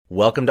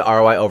Welcome to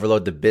ROI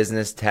Overload, the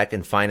business, tech,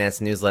 and finance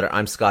newsletter.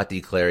 I'm Scott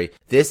D. Clary.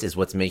 This is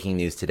what's making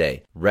news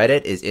today.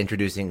 Reddit is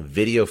introducing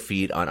video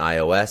feed on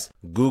iOS.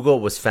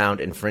 Google was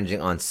found infringing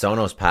on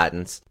Sonos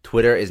patents.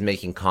 Twitter is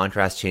making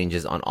contrast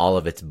changes on all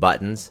of its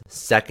buttons.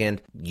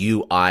 Second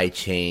UI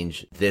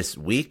change this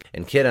week.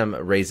 And Kidam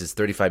raises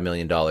 $35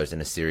 million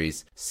in a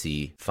Series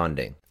C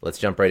funding. Let's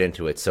jump right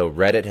into it. So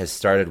Reddit has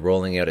started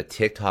rolling out a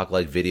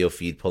TikTok-like video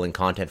feed, pulling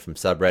content from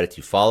subreddits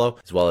you follow,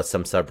 as well as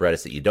some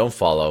subreddits that you don't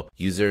follow.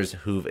 Users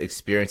who've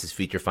experienced this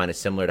feature find it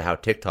similar to how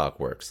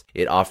TikTok works.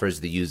 It offers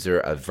the user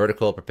a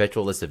vertical,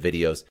 perpetual list of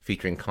videos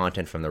featuring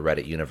content from the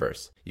Reddit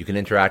universe. You can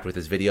interact with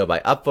this video by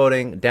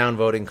upvoting,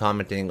 downvoting,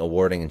 commenting,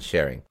 awarding, and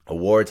sharing.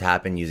 Awards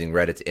happen using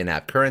Reddit's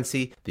in-app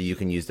currency that you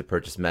can use to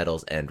purchase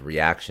medals and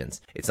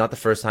reactions. It's not the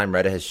first time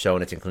Reddit has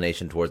shown its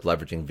inclination towards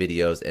leveraging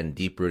videos and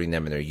deep-rooting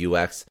them in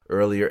their UX.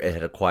 Earlier, it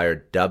had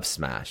acquired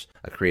Dubsmash,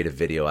 a creative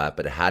video app,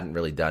 but it hadn't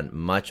really done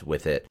much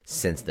with it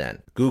since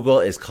then. Google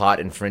is caught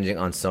infringing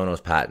on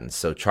Sonos patents.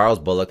 So Charles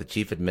Bullock, the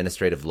chief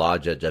administrative law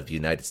judge of the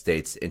United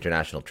States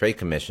International Trade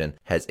Commission,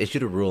 has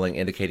issued a ruling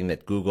indicating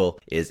that Google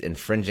is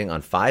infringing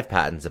on 5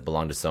 patents that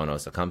belong to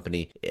Sonos, a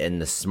company in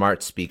the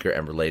smart speaker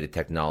and related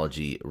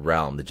technology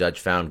realm. The judge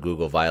found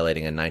Google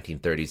violating a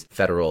 1930s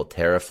federal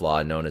tariff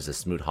law known as the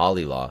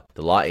Smoot-Hawley law.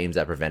 The law aims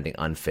at preventing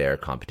unfair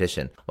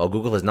competition. While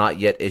Google has not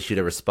yet issued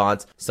a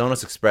response,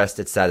 Sonos expressed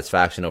its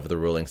satisfaction over the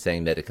ruling,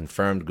 saying that it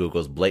confirmed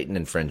Google's blatant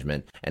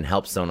infringement and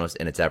helped Sonos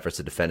in its efforts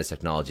to defend its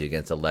technology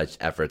against alleged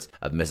efforts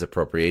of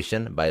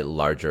misappropriation by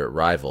larger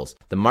rivals.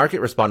 The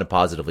market responded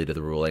positively to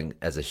the ruling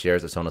as the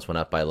shares of Sonos went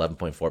up by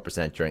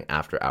 11.4% during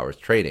after-hours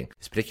trading.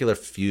 This particular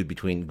feud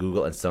between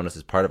Google and Sonos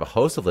is part of a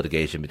host of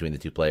litigation between the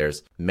two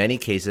players. Many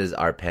cases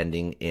are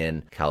pending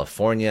in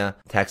California,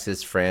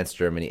 Texas, France,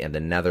 Germany, and the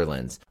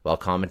Netherlands. While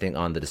commenting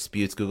on the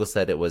disputes, Google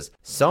said it was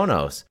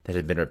Sonos that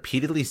had been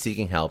repeatedly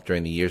seeking help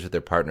during the years of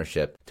their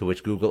partnership, to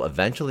which Google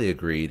eventually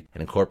agreed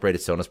and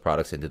incorporated Sonos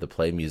products into the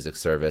Play Music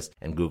service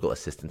and Google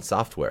Assistant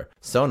software.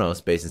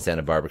 Sonos, based in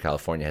Santa Barbara,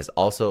 California, has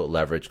also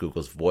leveraged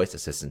Google's voice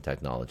assistant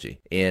technology.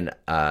 In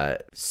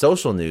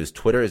social news,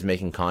 Twitter is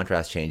making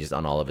contrast changes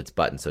on all of its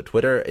buttons. So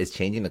Twitter is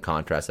changing the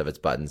contrast of its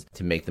buttons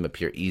to make them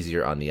appear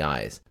easier on the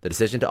eyes. The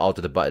decision to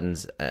alter the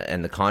buttons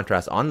and the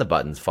contrast on the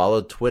buttons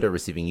followed Twitter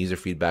receiving user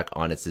feedback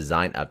on its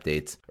design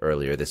updates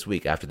earlier this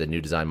week. After the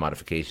new design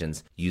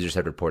modifications, users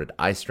had reported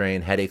eye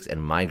strain, headaches,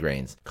 and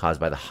migraines caused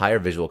by the higher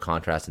visual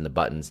contrast in the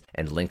buttons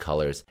and link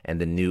colors and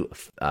the new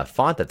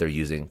font that they're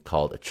using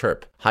called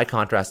Chirp. High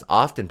contrast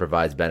often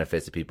provides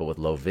benefits to people with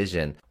low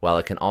vision, while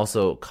it can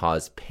also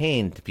cause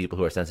pain to people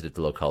who are sensitive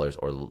to low colors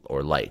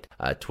or light.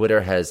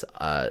 Twitter has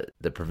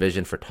the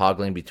provision for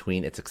toggling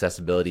between its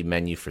accessibility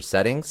menu for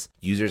settings.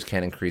 Users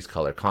can increase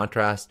color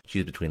contrast,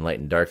 choose between light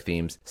and dark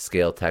themes,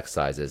 scale text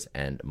sizes,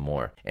 and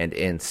more. And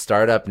in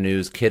startup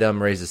news, Kidam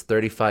raises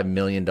 $35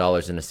 million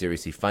in a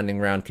Series C funding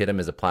round. Kidam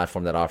is a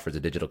platform that offers a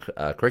digital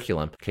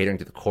curriculum catering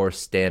to the core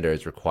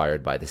standards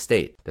required by the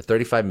state. The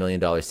 $35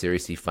 million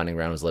Series C funding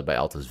round was led by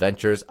Altos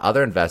Ventures.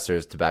 Other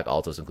investors to back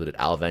Altos included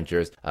Al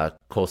Ventures,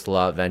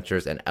 Coastla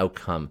Ventures, and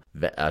Outcome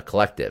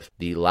Collective.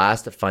 The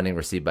last funding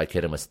received by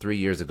Kidam was 3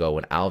 years ago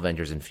when Al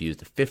Ventures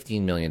infused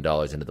 $15 million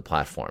into the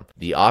platform.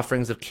 The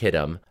offerings of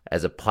Kidam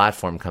as a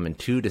platform come in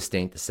 2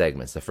 distinct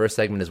segments. The first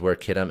segment is where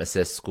Kidam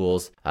assists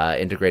schools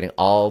integrating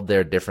all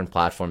their different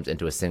platforms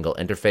into a single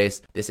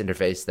interface. This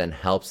interface then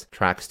helps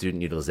track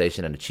student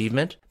utilization and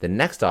achievement. The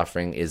next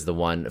offering is the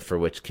one for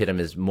which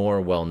Kidam is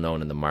more well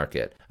known in the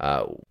market.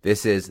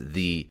 This is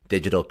the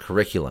digital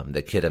curriculum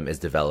that Kidam is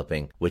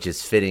developing, which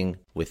is fitting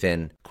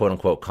within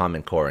quote-unquote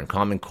Common Core. And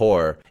Common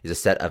Core is a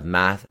set of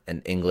math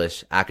and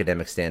English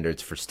academic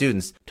standards for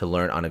students to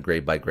learn on a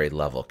grade-by-grade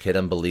level.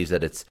 Kidam believes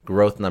that its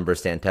growth numbers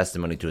stand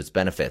testimony to its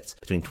benefits.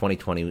 Between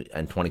 2020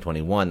 and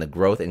 2021, the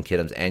growth in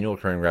Kidam's annual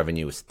recurring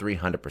revenue was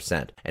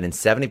 300%, and in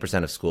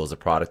 70% of schools, the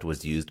product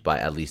was used by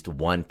at least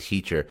one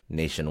teacher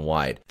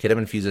nationwide. Kidam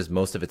infuses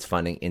most of its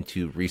funding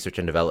into research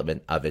and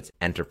development of its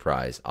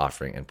enterprise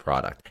offering and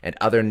product. And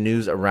other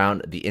news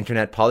around the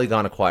internet,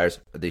 Polygon acquires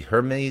the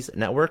Hermes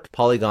network.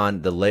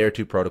 Polygon, the Layer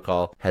 2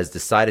 protocol, has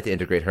decided to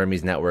integrate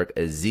Hermes network,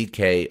 a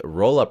ZK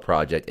rollup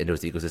project, into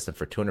its ecosystem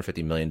for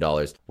 $250 million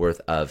worth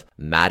of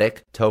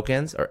MATIC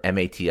tokens, or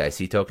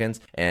MATIC tokens,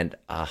 and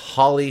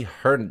Holly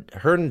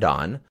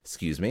Herndon,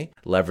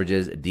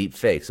 leverages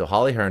deepfake. So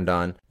Holly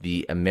Herndon,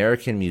 the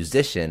American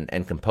musician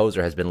and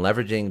composer, has been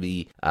leveraging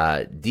the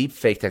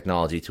deepfake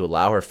technology to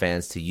allow her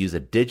fans to use a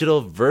digital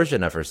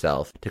version of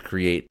herself to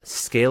create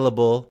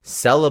scalable,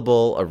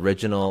 sellable,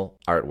 original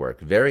artwork.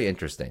 Very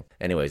interesting.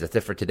 Anyways, that's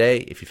it for today.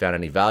 If you found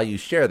any value,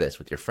 share this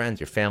with your friends,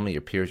 your family,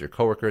 your peers, your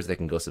coworkers. They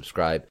can go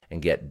subscribe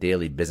and get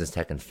daily business,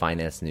 tech, and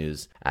finance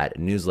news at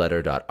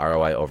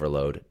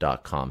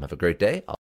newsletter.roioverload.com. Have a great day.